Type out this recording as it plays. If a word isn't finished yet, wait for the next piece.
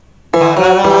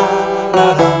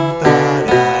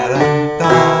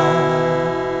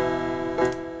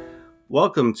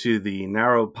Welcome to the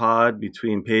narrow pod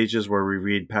between pages where we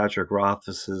read Patrick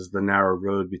Rothfuss's The Narrow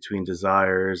Road Between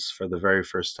Desires for the very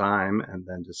first time and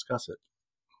then discuss it.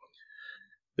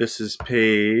 This is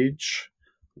page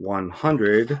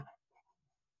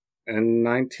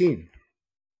 119.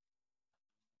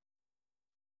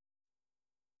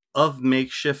 Of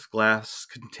makeshift glass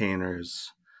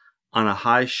containers on a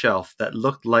high shelf that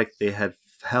looked like they had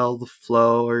held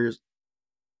flowers,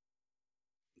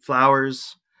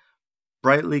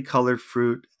 brightly colored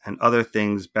fruit, and other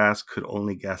things Bass could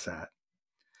only guess at.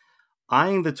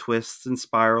 Eyeing the twists and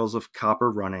spirals of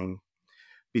copper running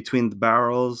between the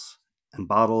barrels and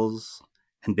bottles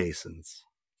and basins,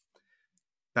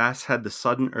 Bass had the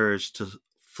sudden urge to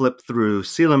flip through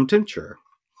Selim tincture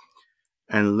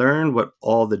and learn what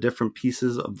all the different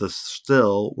pieces of the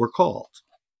still were called,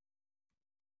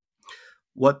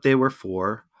 what they were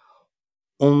for.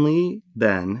 Only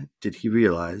then did he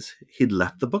realize he'd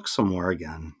left the book somewhere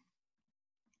again.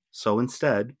 So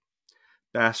instead,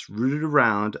 Bass rooted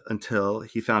around until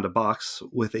he found a box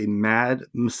with a mad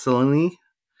miscellany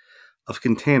of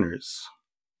containers.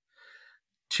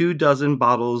 24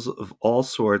 bottles of all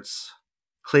sorts,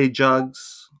 clay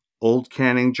jugs, old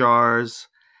canning jars,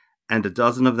 and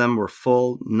 12 of them were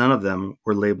full. None of them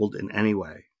were labeled in any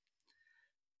way.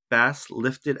 Bass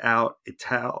lifted out a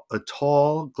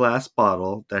tall glass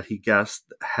bottle that he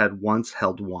guessed had once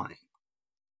held wine.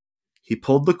 He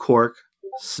pulled the cork,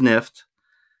 sniffed,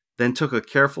 then took a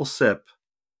careful sip.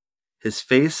 His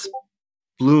face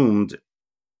bloomed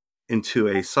into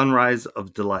a sunrise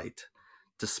of delight,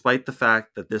 despite the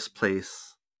fact that this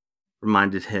place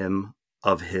reminded him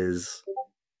of his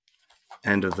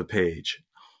end of the page.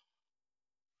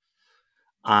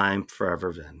 I'm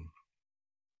Forever Vin.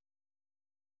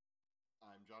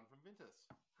 I'm John from Vintus.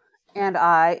 And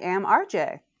I am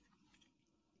RJ.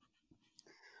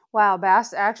 Wow,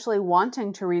 Bass actually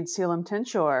wanting to read Selim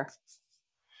Tincture.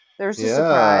 There's a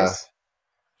surprise.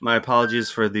 My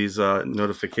apologies for these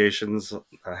notifications.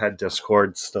 I had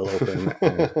Discord still open,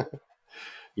 and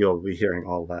you'll be hearing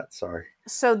all that. Sorry.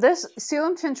 So this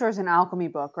Selim Tincture is an alchemy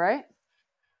book, right?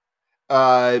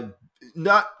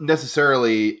 Not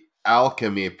necessarily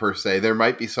alchemy per se. There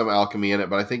might be some alchemy in it,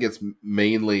 but I think it's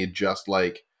mainly just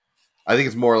I think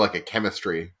it's more like a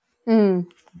chemistry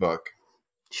book.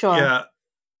 Sure. Yeah.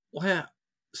 Well,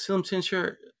 Selim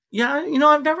Tincture. Yeah,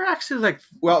 I've never actually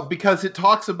Well, because it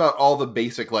talks about all the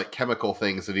basic chemical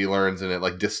things that he learns in it,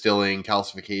 like distilling,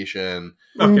 calcification,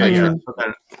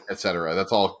 etc.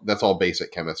 That's all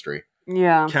basic chemistry.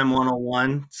 Yeah. Chem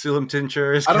 101, Selim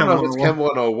Tincture is I don't Chem know if it's Chem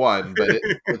 101, but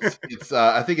it's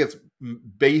I think it's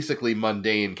basically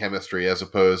mundane chemistry as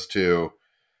opposed to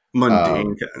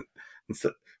mundane.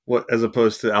 As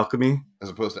opposed to alchemy? As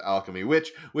opposed to alchemy,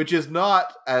 which is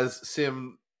not, as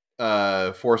Sim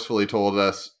forcefully told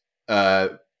us,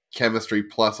 chemistry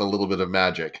plus a little bit of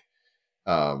magic.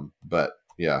 But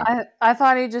yeah. I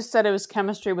thought he just said it was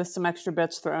chemistry with some extra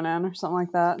bits thrown in or something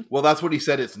like that. Well, that's what he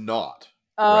said it's not.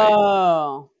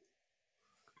 Oh.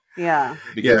 Right? Yeah.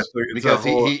 Because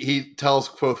he tells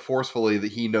Quoth forcefully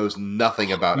that he knows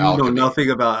nothing about alchemy. You know nothing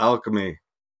about alchemy.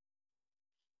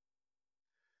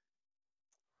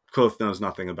 Quoth knows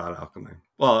nothing about alchemy.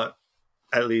 Well,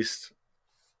 at least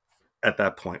at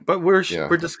that point. But we're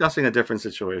discussing a different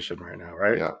situation right now,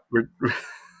 right? Yeah.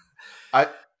 I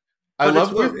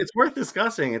love it's worth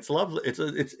discussing. It's lovely. It's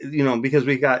because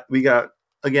we got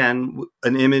again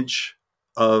an image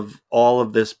of all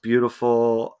of this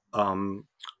beautiful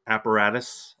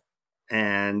apparatus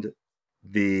and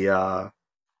the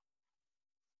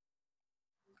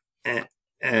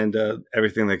and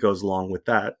everything that goes along with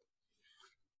that.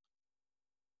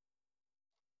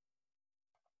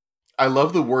 I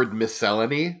love the word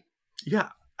miscellany. Yeah,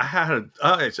 I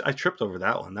tripped over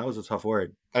that one. That was a tough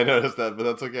word. I noticed that, but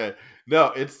that's okay.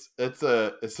 No, it's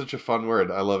such a fun word.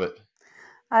 I love it.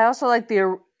 I also like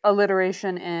the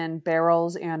alliteration in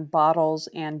barrels and bottles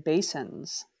and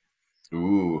basins.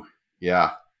 Ooh,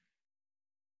 yeah.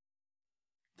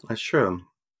 That's true.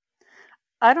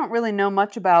 I don't really know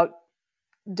much about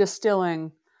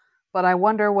distilling, but I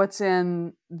wonder what's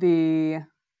in the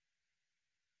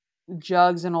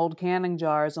jugs and old canning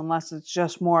jars, unless it's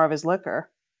just more of his liquor,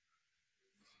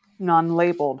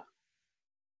 non-labeled.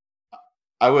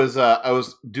 I was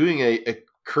doing a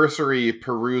cursory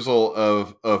perusal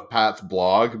of Pat's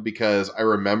blog because I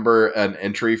remember an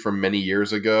entry from many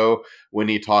years ago when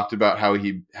he talked about how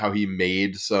he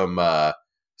made some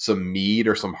mead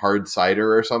or some hard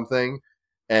cider or something,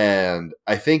 and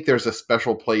I think there's a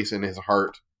special place in his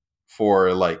heart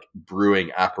for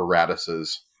brewing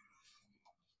apparatuses.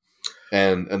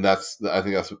 And I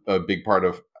think that's a big part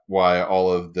of why all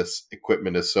of this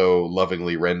equipment is so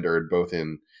lovingly rendered, both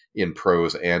in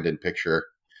prose and in picture.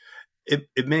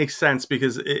 It makes sense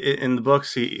because in the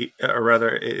books, or rather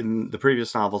in the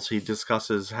previous novels, he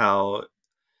discusses how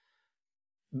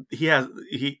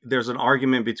there's an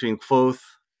argument between Quoth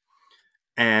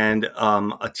and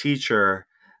a teacher,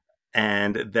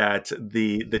 and that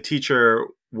the teacher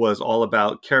was all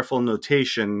about careful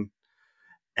notation,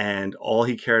 and all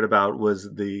he cared about was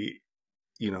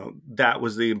that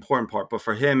was the important part. But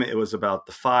for him, it was about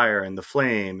the fire and the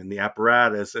flame and the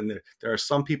apparatus. And there are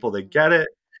some people that get it,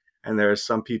 and there are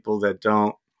some people that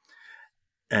don't.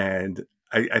 And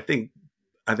I think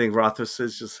Rothfuss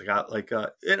is just got like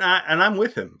and I'm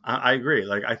with him. I agree.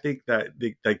 Like I think that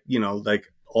like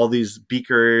all these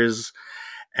beakers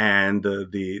and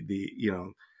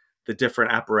the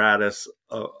different apparatus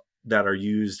that are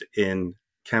used in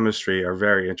chemistry are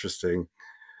very interesting.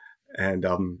 And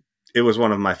it was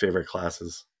one of my favorite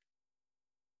classes.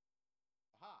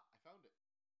 Aha, I found it.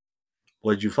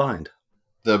 What did you find?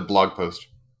 The blog post.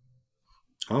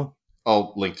 Oh,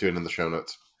 I'll link to it in the show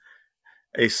notes.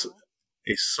 a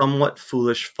somewhat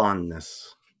foolish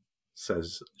fondness,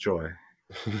 says Joy.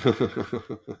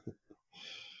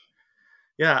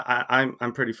 Yeah,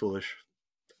 I'm pretty foolish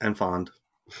and fond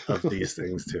of these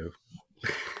things too.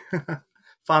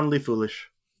 Fondly foolish,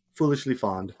 foolishly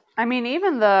fond. I mean,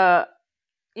 even I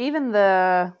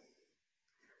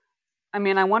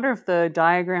mean, I wonder if the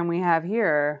diagram we have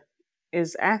here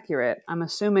is accurate. I'm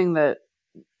assuming that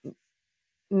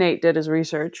Nate did his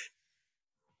research.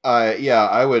 Yeah,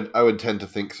 I would tend to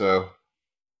think so.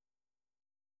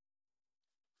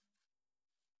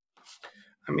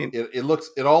 I mean,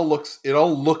 it all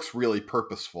looks really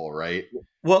purposeful, right?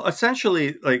 Well,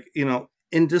 essentially, like,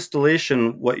 in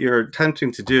distillation, what you're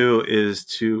attempting to do is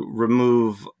to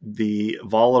remove the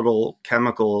volatile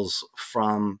chemicals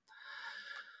from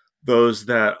those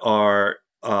that are,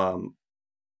 so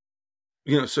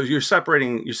you're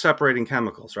separating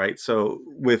chemicals, right? So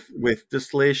with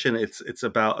distillation, it's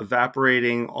about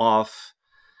evaporating off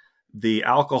the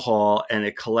alcohol, and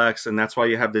it collects, and that's why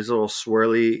you have these little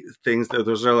swirly things.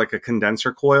 Those are like a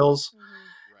condenser coils.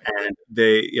 Right. And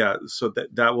so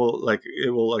that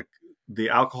will the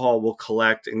alcohol will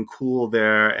collect and cool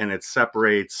there, and it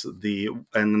separates and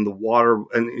then the water,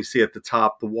 and you see at the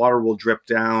top the water will drip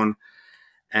down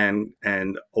and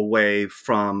away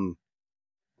from,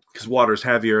 because water is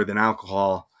heavier than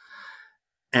alcohol,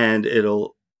 and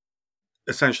it'll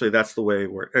essentially, that's the way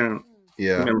it works. And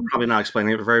Yeah. I'm probably not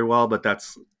explaining it very well, but that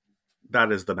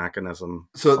is the mechanism.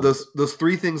 So those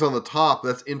three things on the top,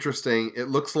 that's interesting. It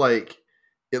looks like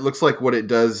what it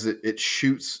does, it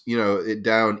shoots, it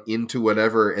down into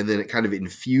whatever, and then it kind of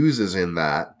infuses in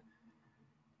that.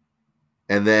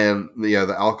 And then the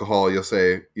alcohol, you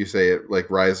say it like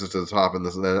rises to the top, and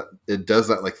then it does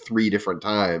that like 3 different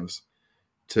times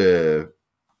to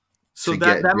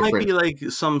that might be like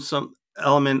some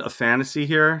element of fantasy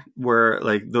here, where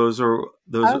like those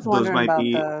might about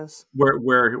be those.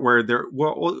 where they're,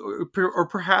 or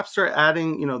perhaps they're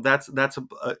adding, that's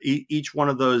each one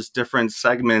of those different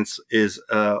segments is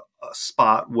a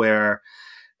spot where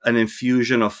an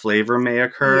infusion of flavor may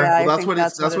occur. Yeah, well,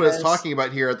 that's what it's talking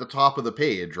about here at the top of the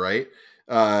page, right?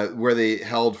 Where they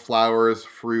held flowers,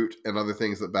 fruit, and other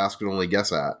things that Bass could only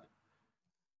guess at.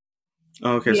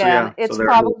 Okay, yeah, it's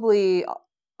probably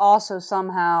also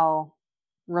somehow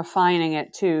refining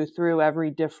it too through every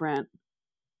different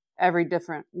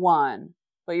one.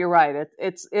 But you're right.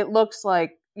 It looks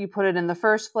like you put it in the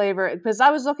first flavor, because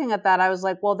I was looking at that. I was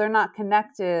like, well, they're not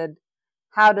connected.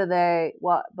 How do they?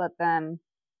 What? But then,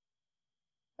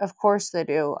 of course they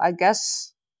do, I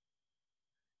guess.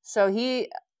 So he's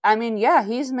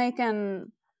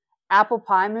making apple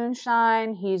pie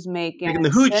moonshine. He's making the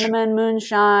hooch. Cinnamon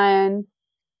moonshine.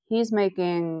 He's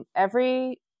making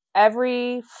every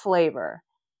flavor.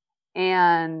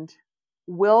 And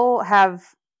we'll have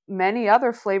many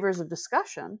other flavors of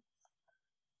discussion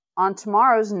on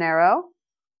tomorrow's narrow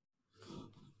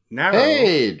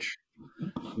page.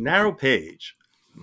 Narrow page.